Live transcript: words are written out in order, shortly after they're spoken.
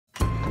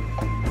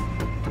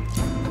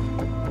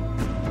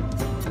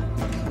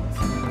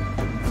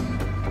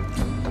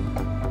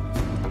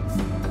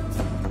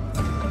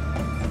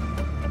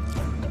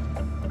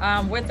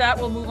With that,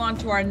 we'll move on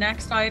to our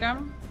next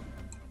item,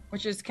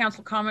 which is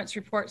council comments,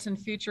 reports, and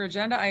future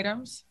agenda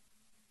items.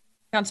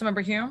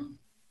 Councilmember Hume.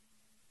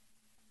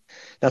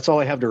 That's all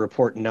I have to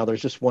report. And now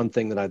there's just one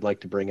thing that I'd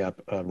like to bring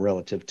up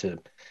relative to,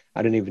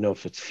 I don't even know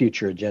if it's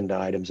future agenda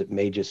items. It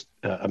may just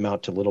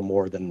amount to a little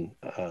more than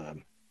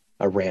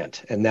a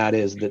rant. And that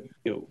is that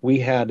we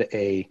had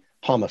a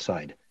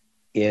homicide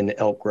in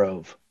Elk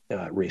Grove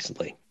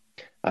recently,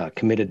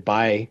 committed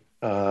by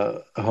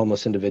a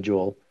homeless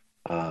individual,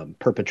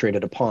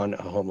 perpetrated upon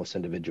a homeless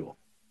individual.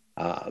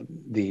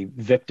 The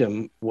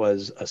victim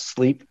was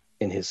asleep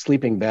in his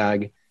sleeping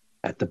bag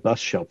at the bus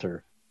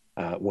shelter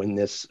when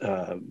this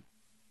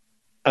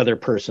other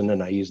person,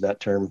 and I use that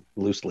term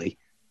loosely,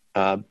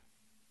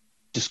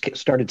 just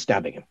started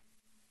stabbing him.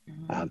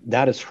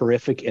 That is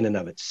horrific in and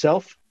of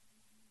itself.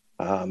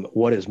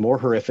 What is more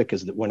horrific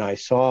is that when I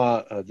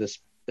saw this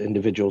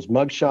individual's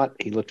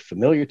mugshot, he looked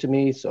familiar to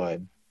me, so I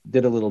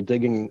did a little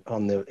digging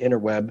on the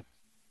interweb,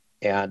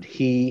 and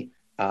he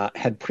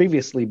had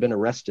previously been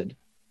arrested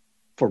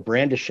for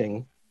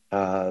brandishing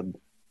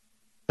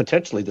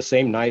potentially the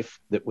same knife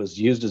that was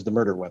used as the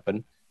murder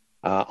weapon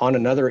on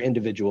another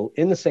individual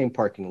in the same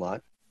parking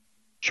lot,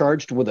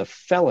 charged with a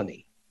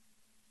felony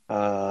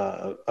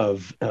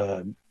of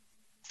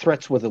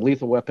threats with a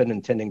lethal weapon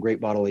intending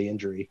great bodily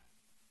injury,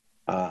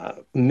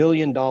 $1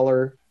 million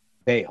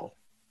bail,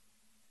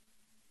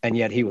 and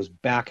yet he was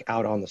back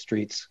out on the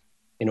streets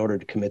in order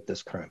to commit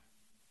this crime.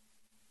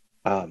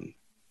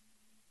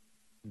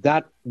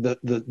 That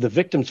the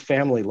victim's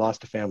family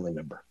lost a family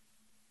member.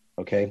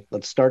 Okay,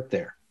 let's start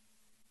there.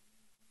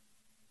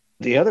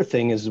 The other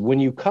thing is when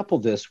you couple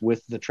this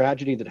with the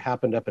tragedy that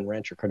happened up in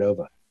Rancho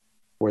Cordova,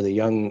 where the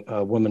young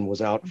woman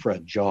was out for a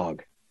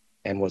jog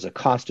and was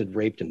accosted,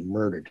 raped, and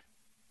murdered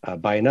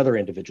by another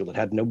individual that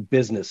had no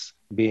business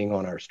being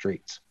on our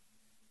streets.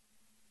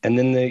 And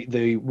then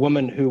the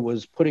woman who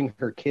was putting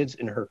her kids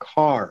in her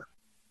car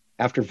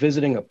after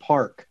visiting a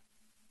park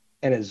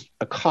and is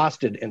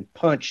accosted and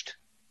punched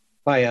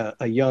by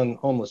a young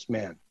homeless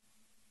man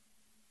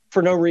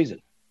for no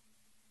reason.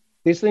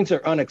 These things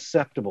are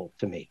unacceptable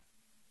to me.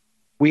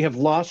 We have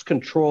lost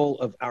control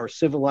of our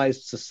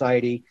civilized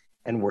society,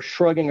 and we're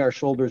shrugging our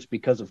shoulders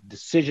because of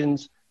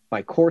decisions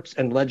by courts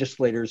and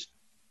legislators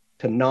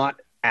to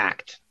not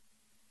act.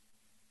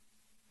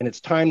 And it's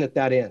time that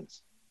that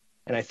ends.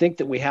 And I think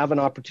that we have an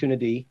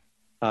opportunity,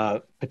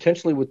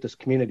 potentially with this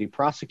community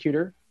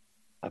prosecutor,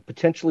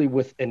 potentially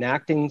with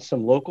enacting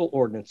some local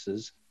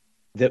ordinances,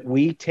 that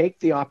we take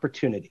the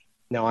opportunity.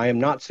 Now, I am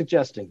not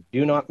suggesting,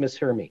 do not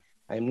mishear me,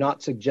 I am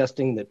not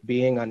suggesting that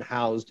being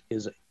unhoused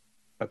is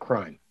a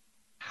crime.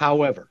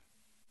 However,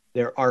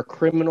 there are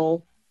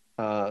criminal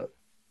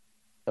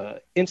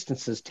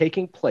instances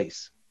taking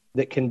place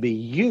that can be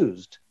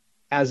used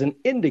as an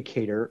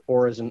indicator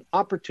or as an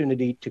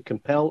opportunity to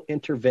compel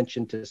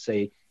intervention to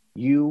say,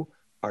 you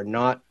are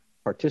not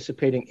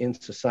participating in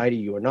society,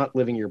 you are not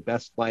living your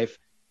best life,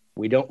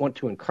 we don't want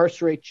to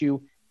incarcerate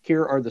you,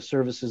 here are the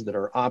services that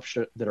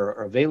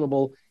are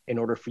available in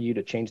order for you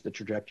to change the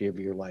trajectory of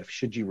your life.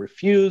 Should you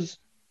refuse,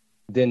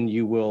 then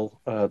we will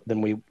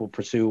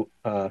pursue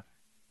the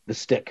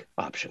stick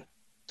option.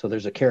 So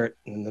there's a carrot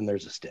and then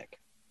there's a stick.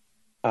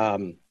 I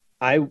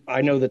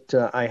know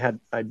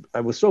that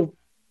I was so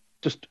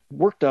just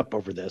worked up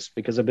over this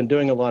because I've been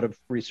doing a lot of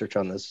research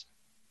on this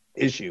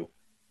issue.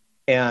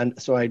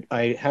 And so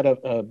I had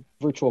a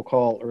virtual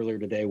call earlier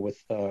today with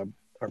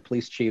our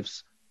police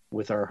chiefs,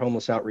 with our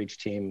homeless outreach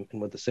team,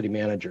 and with the city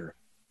manager.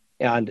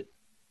 And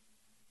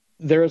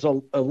there's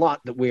a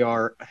lot that we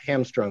are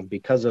hamstrung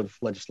because of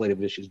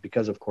legislative issues,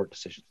 because of court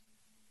decisions.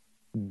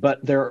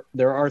 But there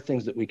are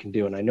things that we can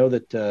do. And I know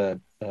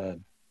that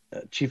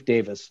Chief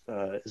Davis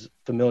is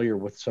familiar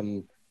with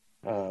some,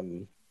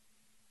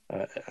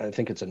 I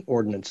think it's an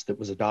ordinance that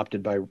was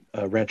adopted by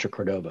Rancho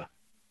Cordova.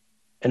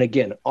 And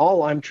again,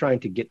 all I'm trying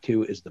to get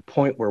to is the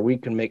point where we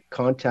can make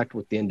contact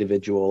with the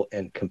individual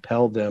and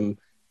compel them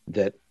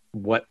that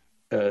what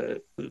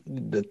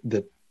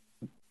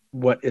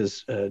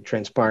is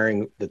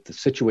transpiring, that the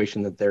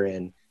situation that they're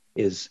in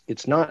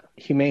it's not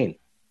humane.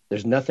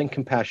 There's nothing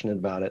compassionate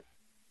about it.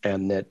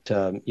 And that,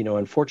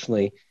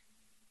 unfortunately,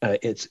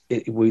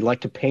 we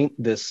like to paint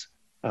this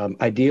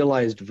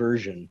idealized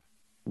version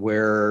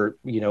where,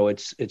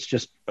 it's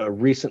just a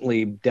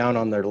recently down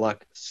on their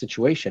luck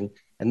situation.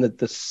 And that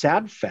the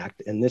sad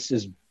fact, and this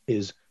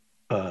is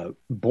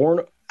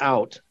borne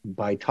out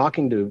by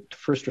talking to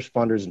first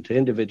responders and to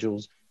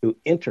individuals who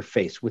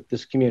interface with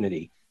this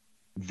community,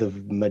 the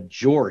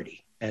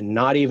majority, and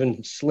not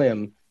even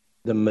slim,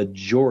 the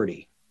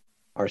majority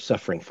are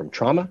suffering from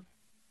trauma,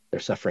 they're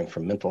suffering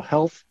from mental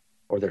health,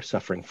 or they're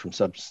suffering from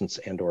substance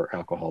and or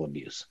alcohol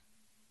abuse.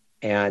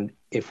 And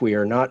if we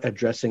are not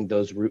addressing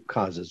those root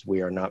causes,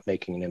 we are not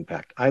making an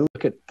impact. I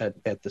look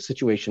at the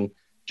situation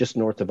just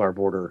north of our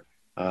border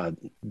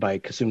by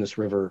Cosumnes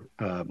River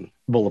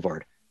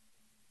Boulevard,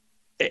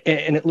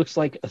 and it looks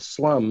like a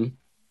slum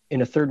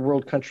in a third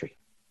world country.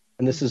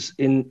 And this is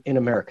in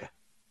America.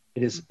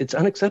 It's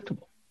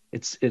unacceptable.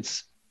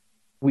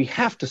 We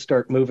have to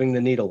start moving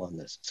the needle on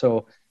this.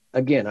 So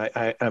again,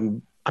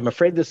 I'm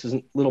afraid this is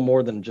a little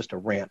more than just a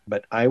rant,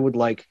 but I would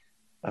like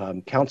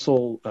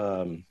council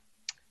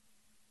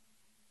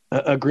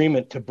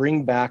agreement to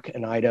bring back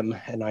an item,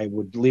 and I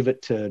would leave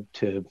it to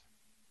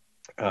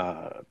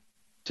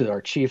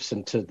our chiefs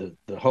and to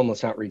the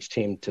homeless outreach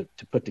team to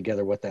put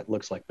together what that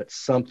looks like, but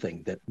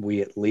something that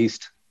we at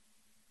least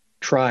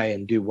try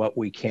and do what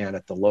we can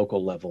at the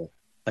local level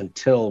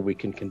until we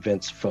can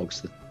convince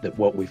folks that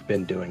what we've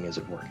been doing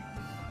isn't working.